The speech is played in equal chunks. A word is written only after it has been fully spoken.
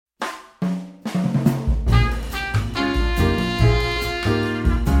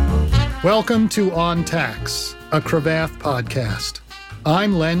Welcome to On Tax, a Cravath podcast.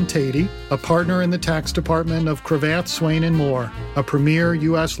 I'm Len Tatey, a partner in the tax department of Cravath, Swaine & Moore, a premier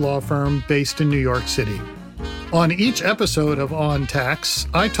U.S. law firm based in New York City. On each episode of On Tax,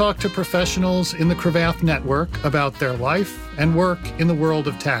 I talk to professionals in the Cravath network about their life and work in the world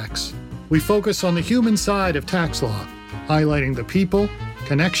of tax. We focus on the human side of tax law, highlighting the people,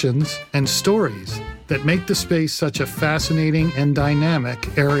 connections, and stories that make the space such a fascinating and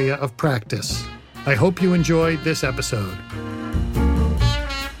dynamic area of practice. I hope you enjoyed this episode.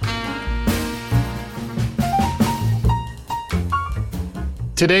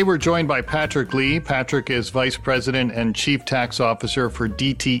 Today we're joined by Patrick Lee. Patrick is Vice President and Chief Tax Officer for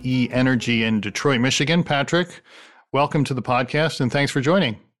DTE Energy in Detroit, Michigan. Patrick, welcome to the podcast and thanks for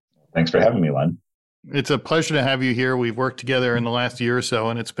joining. Thanks for having me, Len. It's a pleasure to have you here. We've worked together in the last year or so,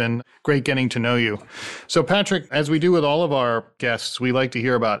 and it's been great getting to know you. So, Patrick, as we do with all of our guests, we like to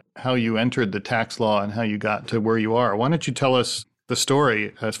hear about how you entered the tax law and how you got to where you are. Why don't you tell us the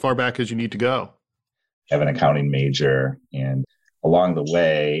story as far back as you need to go? I have an accounting major, and along the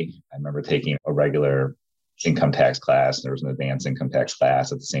way, I remember taking a regular income tax class, and there was an advanced income tax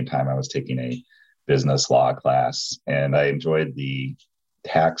class. At the same time, I was taking a business law class, and I enjoyed the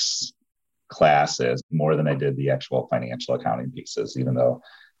tax classes more than I did the actual financial accounting pieces, even though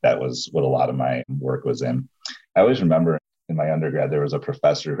that was what a lot of my work was in. I always remember in my undergrad, there was a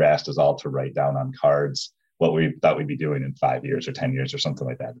professor who asked us all to write down on cards what we thought we'd be doing in 5 years or 10 years or something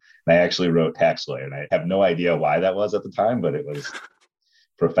like that. And I actually wrote tax lawyer, and I have no idea why that was at the time, but it was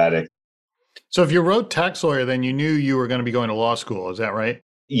prophetic. So if you wrote tax lawyer, then you knew you were going to be going to law school. Is that right?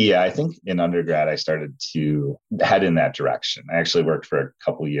 Yeah, I think in undergrad, I started to head in that direction. I actually worked for a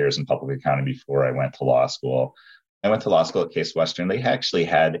couple of years in public accounting before I went to law school. I went to law school at Case Western. They actually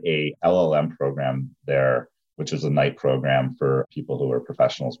had a LLM program there, which was a night program for people who were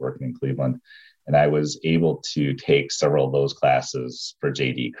professionals working in Cleveland. And I was able to take several of those classes for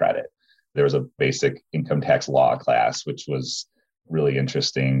JD credit. There was a basic income tax law class, which was really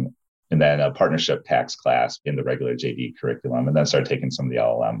interesting. And then a partnership tax class in the regular JD curriculum, and then started taking some of the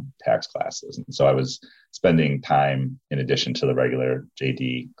LLM tax classes. And so I was spending time in addition to the regular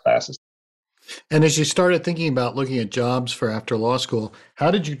JD classes. And as you started thinking about looking at jobs for after law school,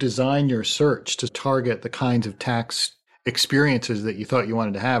 how did you design your search to target the kinds of tax experiences that you thought you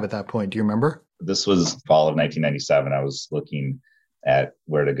wanted to have at that point? Do you remember? This was fall of 1997. I was looking at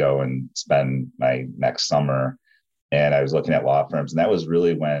where to go and spend my next summer. And I was looking at law firms, and that was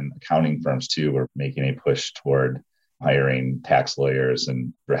really when accounting firms too were making a push toward hiring tax lawyers,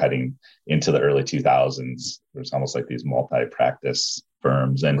 and we're heading into the early 2000s. There's almost like these multi-practice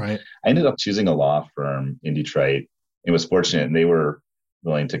firms. And right. I ended up choosing a law firm in Detroit. It was fortunate, and they were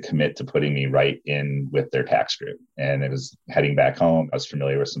willing to commit to putting me right in with their tax group. And it was heading back home. I was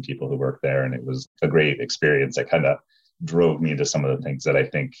familiar with some people who worked there, and it was a great experience that kind of drove me into some of the things that I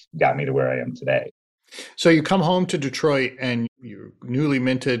think got me to where I am today. So you come home to Detroit and you're newly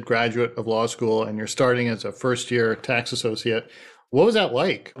minted graduate of law school and you're starting as a first-year tax associate. What was that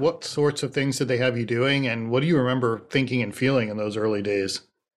like? What sorts of things did they have you doing? And what do you remember thinking and feeling in those early days?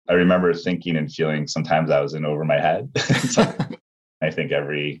 I remember thinking and feeling sometimes I was in over my head. I think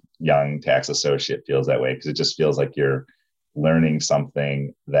every young tax associate feels that way because it just feels like you're learning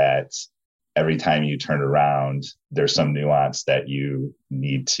something that every time you turn around, there's some nuance that you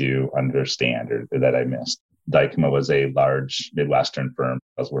need to understand or that I missed. Dykema was a large Midwestern firm.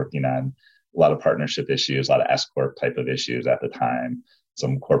 I was working on a lot of partnership issues, a lot of S-Corp type of issues at the time,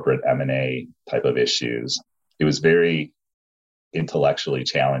 some corporate M&A type of issues. It was very intellectually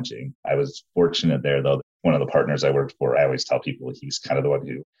challenging. I was fortunate there, though. One of the partners I worked for, I always tell people he's kind of the one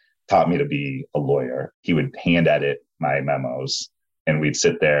who taught me to be a lawyer. He would hand edit my memos, and we'd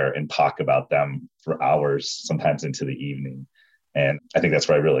sit there and talk about them for hours, sometimes into the evening. And I think that's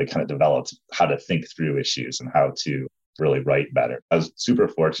where I really kind of developed how to think through issues and how to really write better. I was super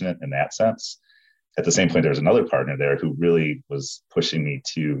fortunate in that sense. At the same point, there was another partner there who really was pushing me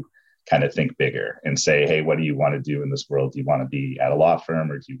to kind of think bigger and say, hey, what do you want to do in this world? Do you want to be at a law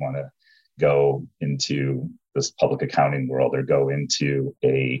firm, or do you want to go into this public accounting world or go into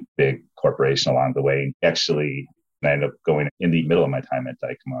a big corporation along the way? Actually, I ended up going in the middle of my time at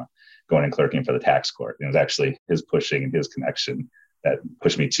Dykema, going and clerking for the tax court. And it was actually his pushing and his connection that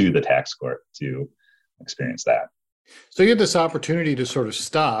pushed me to the tax court to experience that. So you had this opportunity to sort of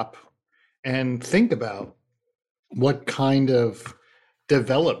stop and think about what kind of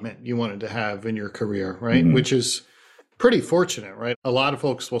development you wanted to have in your career, right? Mm-hmm. Which is pretty fortunate, right? A lot of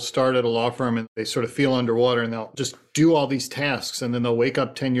folks will start at a law firm and they sort of feel underwater and they'll just do all these tasks. And then they'll wake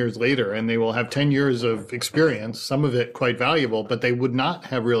up 10 years later and they will have 10 years of experience, some of it quite valuable, but they would not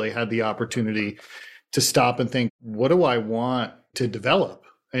have really had the opportunity to stop and think, what do I want to develop?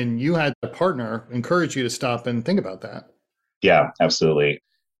 And you had a partner encourage you to stop and think about that. Yeah, absolutely.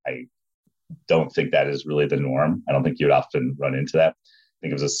 I don't think that is really the norm. I don't think you would often run into that. I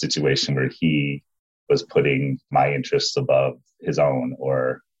think it was a situation where he was putting my interests above his own,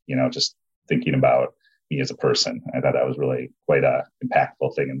 or, just thinking about me as a person. I thought that was really quite a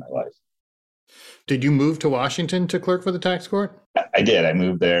impactful thing in my life. Did you move to Washington to clerk for the tax court? I did. I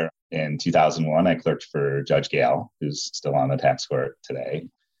moved there in 2001. I clerked for Judge Gale, who's still on the tax court today.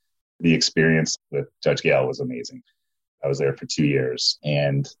 The experience with Judge Gale was amazing. I was there for 2 years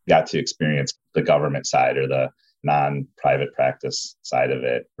and got to experience the government side, or the non-private practice side of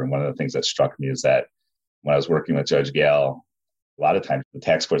it. And one of the things that struck me is that when I was working with Judge Gale, a lot of times the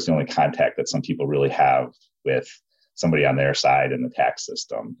tax court is the only contact that some people really have with somebody on their side in the tax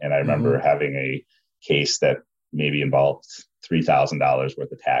system. And I remember having a case that maybe involved $3,000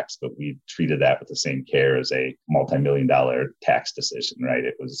 worth of tax, but we treated that with the same care as a multi-million-dollar tax decision, right?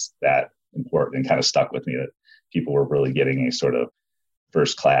 It was that important and kind of stuck with me that people were really getting a sort of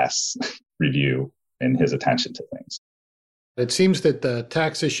first-class review and his attention to things. It seems that the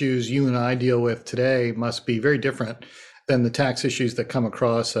tax issues you and I deal with today must be very different than the tax issues that come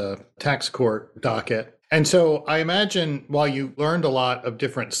across a tax court docket. And so I imagine while you learned a lot of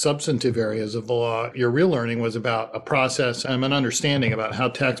different substantive areas of the law, your real learning was about a process and an understanding about how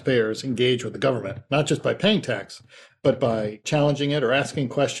taxpayers engage with the government, not just by paying tax, but by challenging it or asking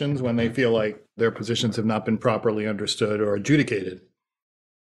questions when they feel like their positions have not been properly understood or adjudicated.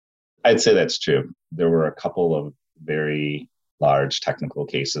 I'd say that's true. There were a couple of very large technical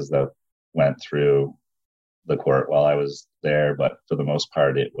cases that went through the court while I was there, but for the most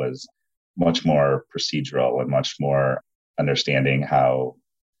part, it was much more procedural and much more understanding how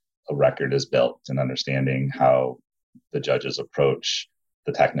a record is built and understanding how the judges approach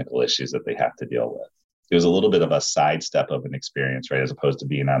the technical issues that they have to deal with. It was a little bit of a sidestep of an experience, right? As opposed to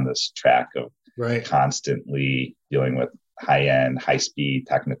being on this track of constantly dealing with high-end, high-speed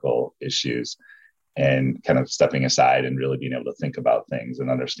technical issues, and kind of stepping aside and really being able to think about things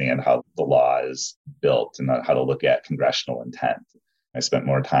and understand how the law is built and how to look at congressional intent. I spent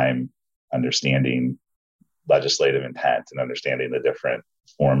more time understanding legislative intent and understanding the different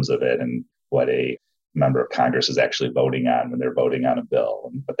forms of it and what a member of Congress is actually voting on when they're voting on a bill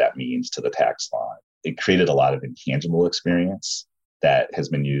and what that means to the tax law. It created a lot of intangible experience that has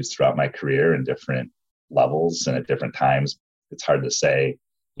been used throughout my career in different levels and at different times. It's hard to say,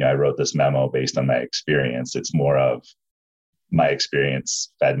 I wrote this memo based on my experience. It's more of my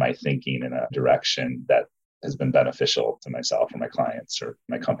experience fed my thinking in a direction that has been beneficial to myself or my clients or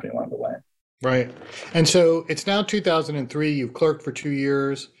my company along the way. Right. And so it's now 2003, you've clerked for 2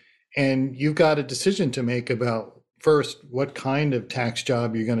 years, and you've got a decision to make about, first, what kind of tax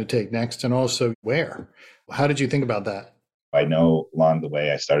job you're going to take next, and also where. How did you think about that? I know along the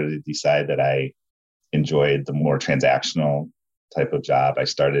way I started to decide that I enjoyed the more transactional type of job. I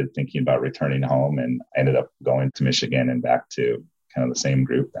started thinking about returning home, and I ended up going to Michigan and back to kind of the same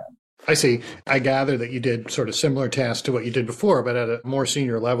group then. I see. I gather that you did sort of similar tasks to what you did before, but at a more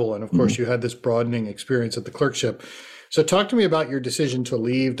senior level. And of course, you had this broadening experience at the clerkship. So talk to me about your decision to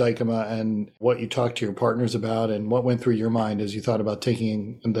leave Dykema and what you talked to your partners about and what went through your mind as you thought about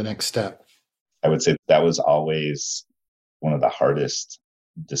taking the next step. I would say that was always one of the hardest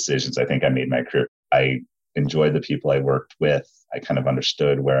decisions I think I made in my career. I enjoyed the people I worked with. I kind of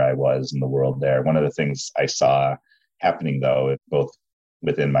understood where I was in the world there. One of the things I saw happening, though, both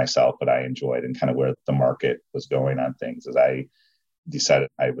within myself, but I enjoyed and kind of where the market was going on things, is I decided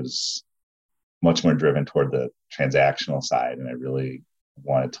I was much more driven toward the transactional side. And I really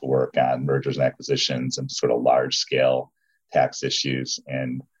wanted to work on mergers and acquisitions and sort of large scale tax issues.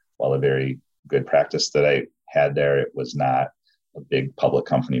 And while a very good practice that I had there, it was not a big public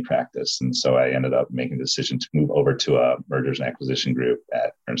company practice. And so I ended up making the decision to move over to a mergers and acquisition group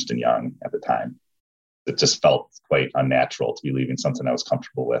at Ernst & Young at the time. It just felt quite unnatural to be leaving something I was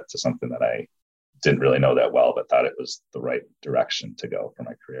comfortable with to something that I didn't really know that well, but thought it was the right direction to go for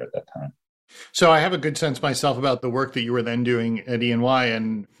my career at that time. So I have a good sense myself about the work that you were then doing at E&Y,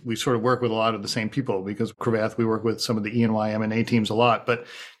 and we sort of work with a lot of the same people because Cravath, we work with some of the E&Y M&A teams a lot. But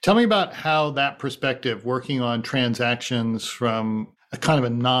tell me about how that perspective, working on transactions from a kind of a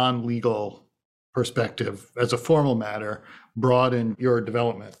non-legal perspective as a formal matter, broadened your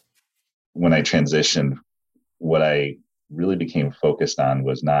development. When I transitioned, what I really became focused on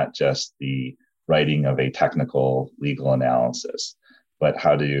was not just the writing of a technical legal analysis, but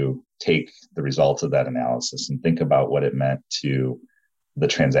how to take the results of that analysis and think about what it meant to the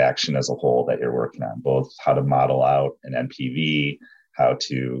transaction as a whole that you're working on, both how to model out an NPV, how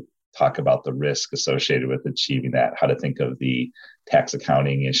to talk about the risk associated with achieving that, how to think of the tax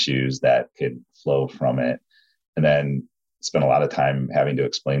accounting issues that could flow from it, and then spend a lot of time having to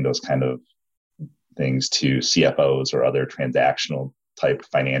explain those kind of things to CFOs or other transactional type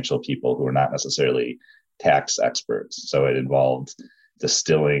financial people who are not necessarily tax experts. So it involved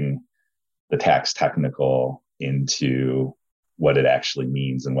distilling the tax technical into what it actually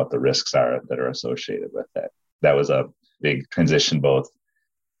means and what the risks are that are associated with it. That was a big transition, both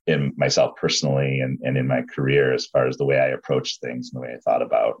in myself personally and in my career, as far as the way I approached things and the way I thought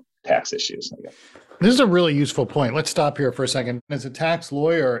about tax issues. This is a really useful point. Let's stop here for a second. As a tax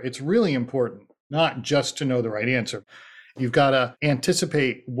lawyer, it's really important not just to know the right answer. You've got to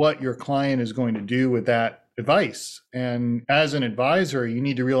anticipate what your client is going to do with that advice. And as an advisor, you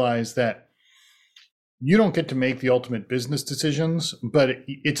need to realize that you don't get to make the ultimate business decisions, but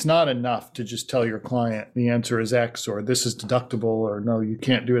it's not enough to just tell your client the answer is X, or this is deductible, or no, you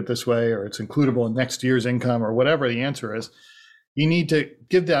can't do it this way, or it's includable in next year's income, or whatever the answer is. You need to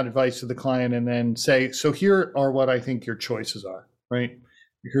give that advice to the client and then say, so here are what I think your choices are, right?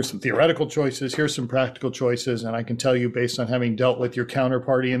 Here's some theoretical choices, here's some practical choices, and I can tell you based on having dealt with your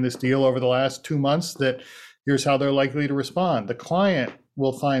counterparty in this deal over the last 2 months that here's how they're likely to respond. The client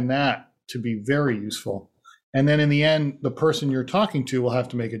will find that to be very useful. And then in the end, the person you're talking to will have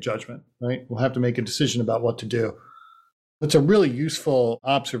to make a judgment, right? Will have to make a decision about what to do. That's a really useful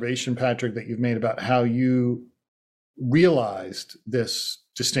observation, Patrick, that you've made about how you realized this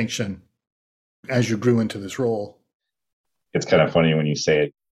distinction as you grew into this role. It's kind of funny when you say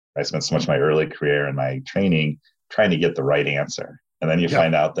it. I spent so much of my early career and my training trying to get the right answer. And then you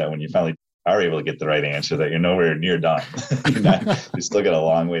find out that when you finally are able to get the right answer, that you're nowhere near done. You still got a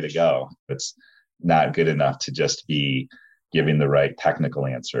long way to go. It's not good enough to just be giving the right technical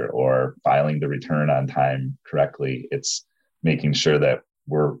answer or filing the return on time correctly. It's making sure that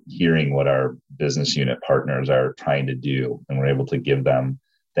we're hearing what our business unit partners are trying to do, and we're able to give them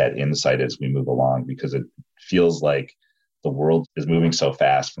that insight as we move along, because it feels like the world is moving so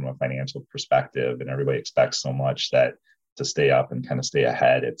fast from a financial perspective and everybody expects so much that to stay up and kind of stay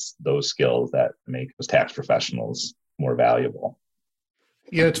ahead, it's those skills that make us tax professionals more valuable.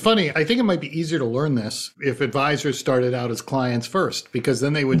 Yeah, it's funny. I think it might be easier to learn this if advisors started out as clients first, because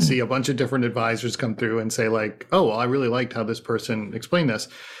then they would see a bunch of different advisors come through and say like, oh, well, I really liked how this person explained this.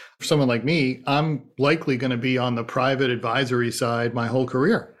 For someone like me, I'm likely going to be on the private advisory side my whole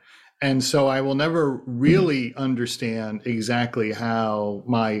career. And so I will never really understand exactly how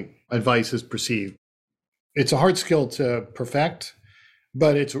my advice is perceived. It's a hard skill to perfect,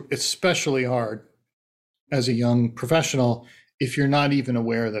 but it's especially hard as a young professional if you're not even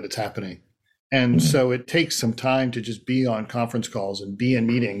aware that it's happening. And so it takes some time to just be on conference calls and be in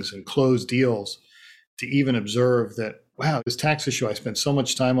meetings and close deals to even observe that, wow, this tax issue I spent so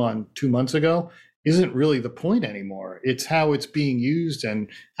much time on 2 months ago isn't really the point anymore. It's how it's being used and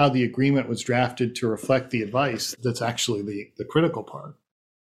how the agreement was drafted to reflect the advice that's actually the critical part.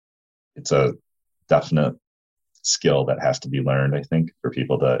 It's a definite skill that has to be learned, I think, for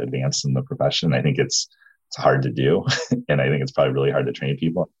people to advance in the profession. I think it's hard to do. And I think it's probably really hard to train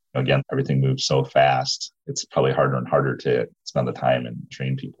people. Again, everything moves so fast. It's probably harder and harder to spend the time and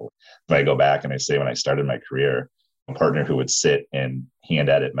train people. When I go back and I say when I started my career, a partner who would sit and hand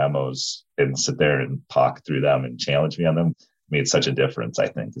edit memos and sit there and talk through them and challenge me on them made such a difference, I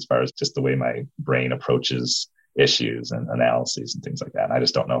think, as far as just the way my brain approaches issues and analyses and things like that. And I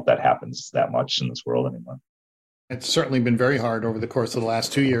just don't know if that happens that much in this world anymore. It's certainly been very hard over the course of the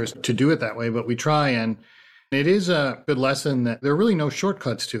last 2 years to do it that way, but we try. And it is a good lesson that there are really no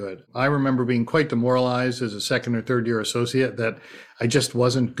shortcuts to it. I remember being quite demoralized as a second or third year associate that I just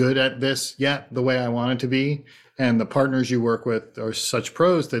wasn't good at this yet the way I wanted to be. And the partners you work with are such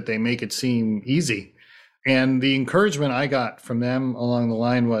pros that they make it seem easy. And the encouragement I got from them along the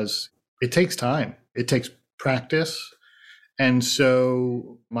line was, it takes time. It takes practice. And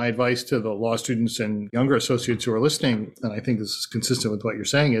so my advice to the law students and younger associates who are listening, and I think this is consistent with what you're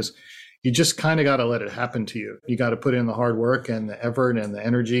saying, is you just kind of got to let it happen to you. You got to put in the hard work and the effort and the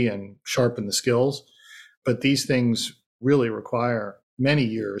energy and sharpen the skills. But these things really require many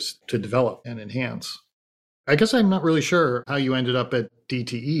years to develop and enhance. I guess I'm not really sure how you ended up at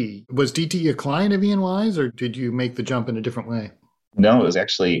DTE. Was DTE a client of E&Y's, or did you make the jump in a different way? No, it was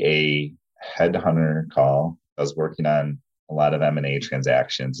actually a headhunter call. I was working on a lot of M&A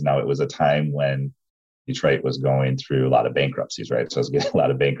transactions. Now, it was a time when Detroit was going through a lot of bankruptcies, right? So I was getting a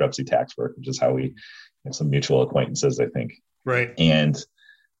lot of bankruptcy tax work, which is how we have some mutual acquaintances, I think. Right. And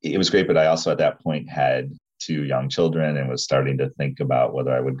it was great, but I also at that point had 2 young children and was starting to think about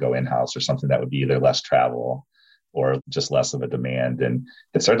whether I would go in-house or something that would be either less travel or just less of a demand. And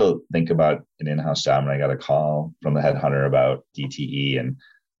I started to think about an in-house job, and I got a call from the headhunter about DTE. And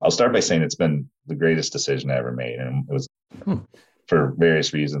I'll start by saying it's been the greatest decision I ever made. And it was for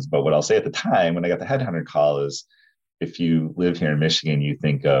various reasons. But what I'll say at the time when I got the headhunter call is, if you live here in Michigan, you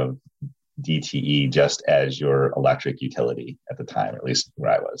think of DTE just as your electric utility at the time, or at least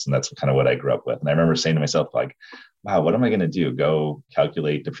where I was. And that's kind of what I grew up with. And I remember saying to myself, like, wow, what am I going to do? Go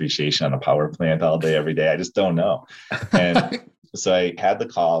calculate depreciation on a power plant all day, every day? I just don't know. And so I had the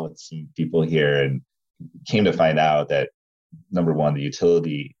call with some people here and came to find out that, number one, the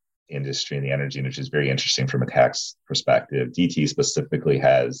utility industry and the energy industry is very interesting from a tax perspective. DTE specifically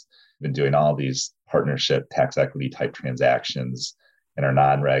has been doing all these partnership tax equity type transactions in our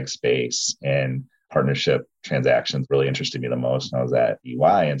non-reg space, and partnership transactions really interested me the most when I was at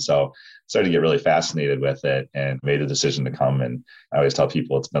EY. And so I started to get really fascinated with it and made a decision to come. And I always tell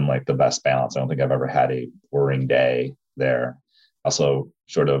people it's been like the best balance. I don't think I've ever had a boring day there. Also,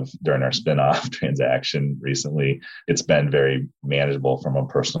 sort of during our spin-off transaction recently, it's been very manageable from a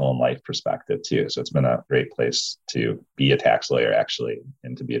personal and life perspective too. So it's been a great place to be a tax lawyer, actually,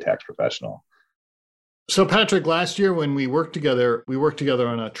 and to be a tax professional. So Patrick, last year when we worked together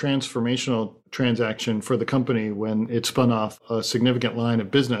on a transformational transaction for the company when it spun off a significant line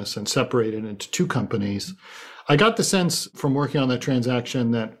of business and separated into 2 companies. I got the sense from working on that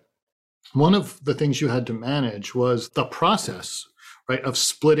transaction that one of the things you had to manage was the process, right, of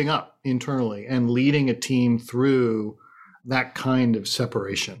splitting up internally and leading a team through that kind of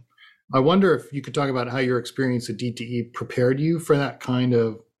separation. I wonder if you could talk about how your experience at DTE prepared you for that kind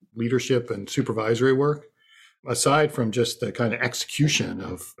of leadership and supervisory work, aside from just the kind of execution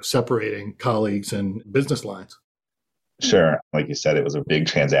of separating colleagues and business lines. Sure. Like you said, it was a big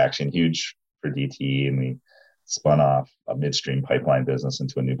transaction, huge for DTE, and we spun off a midstream pipeline business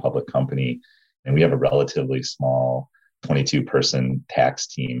into a new public company. And we have a relatively small 22-person tax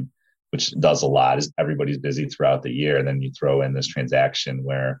team, which does a lot. Everybody's busy throughout the year. And then you throw in this transaction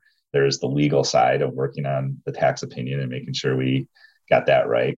where there's the legal side of working on the tax opinion and making sure we got that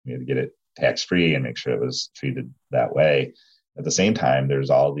right. We had to get it tax-free and make sure it was treated that way. At the same time, there's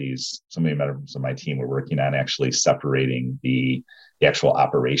all these, so many members of my team were working on actually separating the actual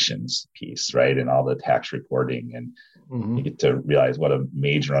operations piece, right? And all the tax reporting. And you get to realize what a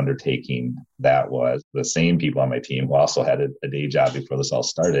major undertaking that was. The same people on my team who also had a day job before this all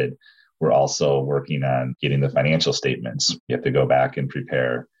started were also working on getting the financial statements. You have to go back and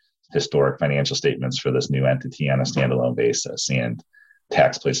prepare historic financial statements for this new entity on a standalone basis. And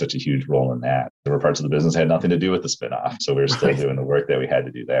tax plays such a huge role in that. There were parts of the business that had nothing to do with the spinoff. So we were still doing the work that we had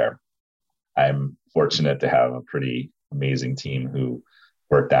to do there. I'm fortunate to have a pretty amazing team who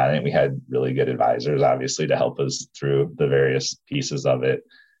worked on it. We had really good advisors, obviously, to help us through the various pieces of it.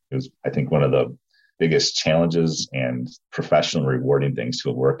 It was, I think, one of the biggest challenges and professional rewarding things to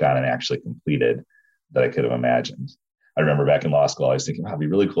have worked on and actually completed that I could have imagined. I remember back in law school, I was thinking, wow, it'd be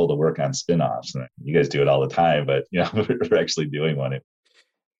really cool to work on spinoffs. And you guys do it all the time, but we're actually doing one.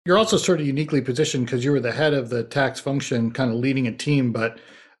 You're also sort of uniquely positioned because you were the head of the tax function, kind of leading a team, but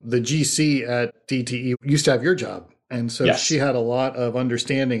the GC at DTE used to have your job. And so she had a lot of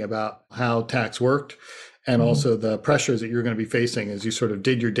understanding about how tax worked and also the pressures that you're going to be facing as you sort of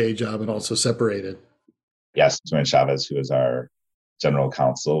did your day job and also separated. Yes, Joanne Chavez, who is our general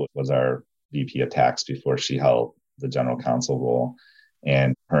counsel, was our VP of tax before she held the general counsel role.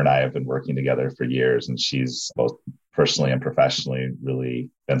 And her and I have been working together for years, and she's both personally and professionally really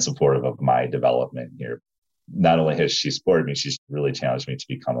been supportive of my development here. Not only has she supported me, she's really challenged me to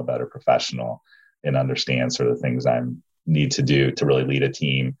become a better professional and understand sort of things I need to do to really lead a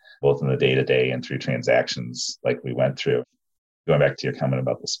team, both in the day-to-day and through transactions like we went through. Going back to your comment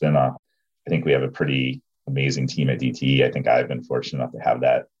about the spinoff, I think we have a pretty amazing team at DTE. I think I've been fortunate enough to have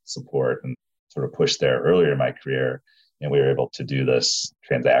that support and sort of push there earlier in my career. And we were able to do this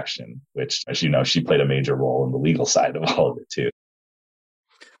transaction, which, as you know, she played a major role in the legal side of all of it too.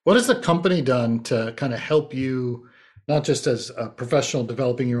 What has the company done to kind of help you, not just as a professional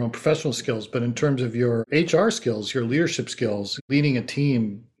developing your own professional skills, but in terms of your HR skills, your leadership skills? Leading a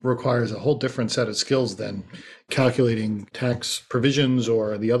team requires a whole different set of skills than calculating tax provisions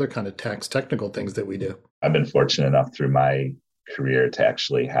or the other kind of tax technical things that we do. I've been fortunate enough through my career to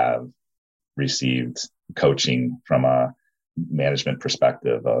actually have received coaching from a management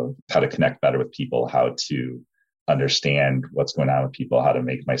perspective of how to connect better with people, how to understand what's going on with people, how to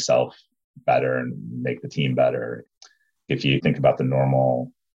make myself better and make the team better. If you think about the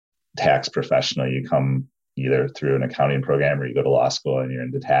normal tax professional, you come either through an accounting program or you go to law school and you're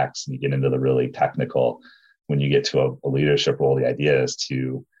into tax and you get into the really technical. When you get to a leadership role, the idea is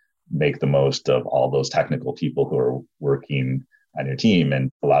to make the most of all those technical people who are working on your team.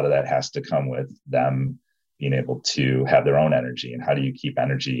 And a lot of that has to come with them being able to have their own energy. And how do you keep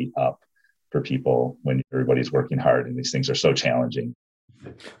energy up for people when everybody's working hard and these things are so challenging?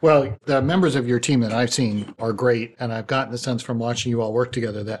 Well, the members of your team that I've seen are great. And I've gotten the sense from watching you all work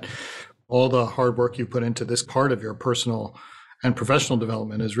together that all the hard work you put into this part of your personal and professional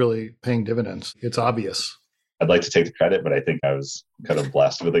development is really paying dividends. It's obvious. I'd like to take the credit, but I think I was kind of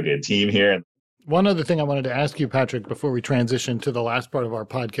blessed with a good team here. One other thing I wanted to ask you, Patrick, before we transition to the last part of our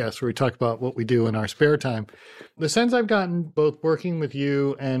podcast where we talk about what we do in our spare time, the sense I've gotten both working with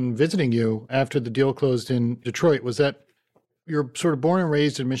you and visiting you after the deal closed in Detroit was that you're sort of born and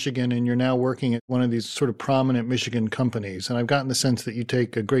raised in Michigan and you're now working at one of these sort of prominent Michigan companies. And I've gotten the sense that you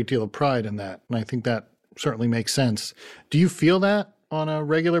take a great deal of pride in that. And I think that certainly makes sense. Do you feel that on a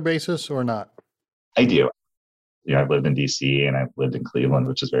regular basis or not? I do. I've lived in DC and I've lived in Cleveland,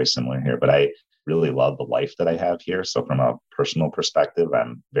 which is very similar here, but I really love the life that I have here. So from a personal perspective,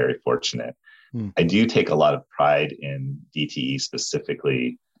 I'm very fortunate. I do take a lot of pride in DTE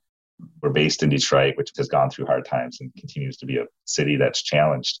specifically. We're based in Detroit, which has gone through hard times and continues to be a city that's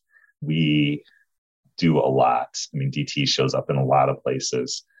challenged. We do a lot. I mean, DTE shows up in a lot of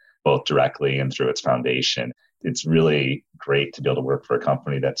places, both directly and through its foundation. It's really great to be able to work for a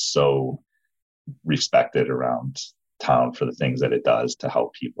company that's so respected around town for the things that it does to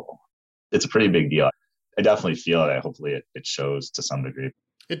help people. It's a pretty big deal. I definitely feel that. Hopefully it shows to some degree.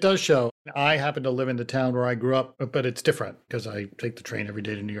 It does show. I happen to live in the town where I grew up, but it's different because I take the train every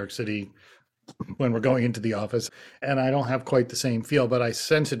day to New York City when we're going into the office. And I don't have quite the same feel, but I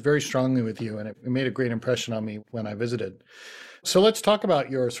sense it very strongly with you. And it made a great impression on me when I visited. So let's talk about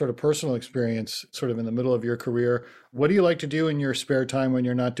your sort of personal experience, sort of in the middle of your career. What do you like to do in your spare time when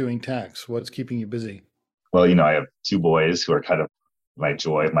you're not doing tax? What's keeping you busy? Well, I have two boys who are kind of my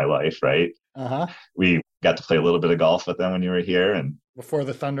joy of my life, right? We got to play a little bit of golf with them when you were here. And before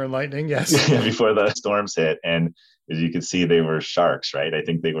the thunder and lightning, yes. Before the storms hit. And as you can see, they were sharks, right? I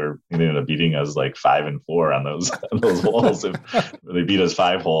think they ended up beating us like 5-4 on those holes. They beat us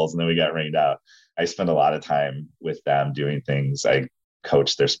 5 holes and then we got rained out. I spent a lot of time with them doing things. I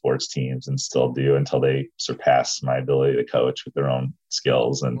coached their sports teams and still do until they surpass my ability to coach with their own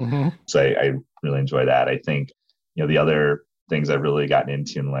skills. And so I really enjoy that. I think, the other things I've really gotten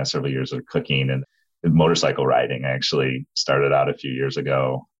into in the last several years are cooking and motorcycle riding. I actually started out a few years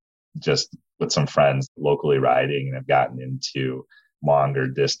ago just with some friends locally riding, and I've gotten into longer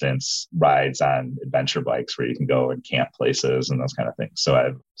distance rides on adventure bikes where you can go and camp places and those kind of things. So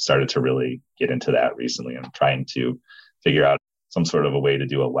I've started to really get into that recently. I'm trying to figure out some sort of a way to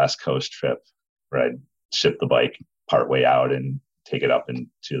do a West Coast trip where I'd ship the bike partway out and take it up into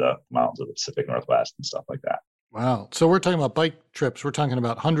the mountains of the Pacific Northwest and stuff like that. Wow. So we're talking about bike trips. We're talking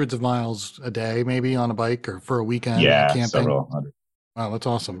about hundreds of miles a day, maybe on a bike or for a weekend. Camping. Several hundred. Wow, that's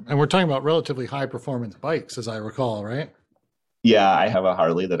awesome. And we're talking about relatively high performance bikes, as I recall, right? Yeah, I have a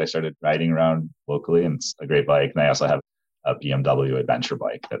Harley that I started riding around locally, and it's a great bike. And I also have a BMW adventure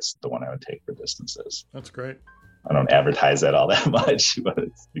bike. That's the one I would take for distances. That's great. I don't advertise that all that much, but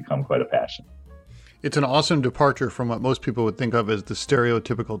it's become quite a passion. It's an awesome departure from what most people would think of as the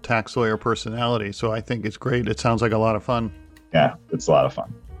stereotypical tax lawyer personality. So I think it's great. It sounds like a lot of fun. Yeah, it's a lot of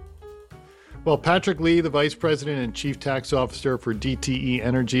fun. Well, Patrick Lee, the Vice President and Chief Tax Officer for DTE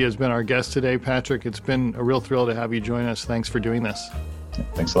Energy, has been our guest today. Patrick, it's been a real thrill to have you join us. Thanks for doing this.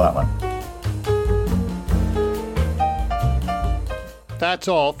 Thanks a lot, Len. That's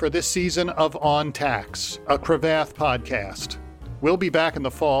all for this season of On Tax, a Cravath podcast. We'll be back in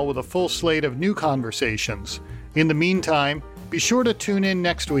the fall with a full slate of new conversations. In the meantime, be sure to tune in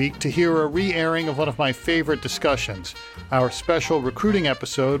next week to hear a re-airing of one of my favorite discussions, our special recruiting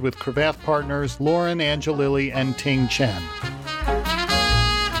episode with Cravath partners Lauren Angelilli and Ting Chen.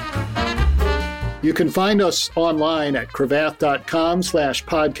 You can find us online at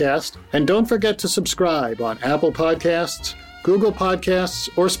cravath.com/podcast, and don't forget to subscribe on Apple Podcasts, Google Podcasts,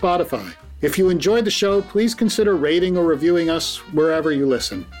 or Spotify. If you enjoyed the show, please consider rating or reviewing us wherever you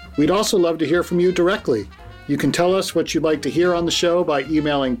listen. We'd also love to hear from you directly. You can tell us what you'd like to hear on the show by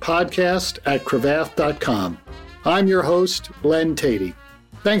emailing podcast@cravath.com. I'm your host, Len Tadey.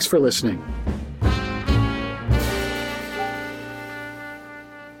 Thanks for listening.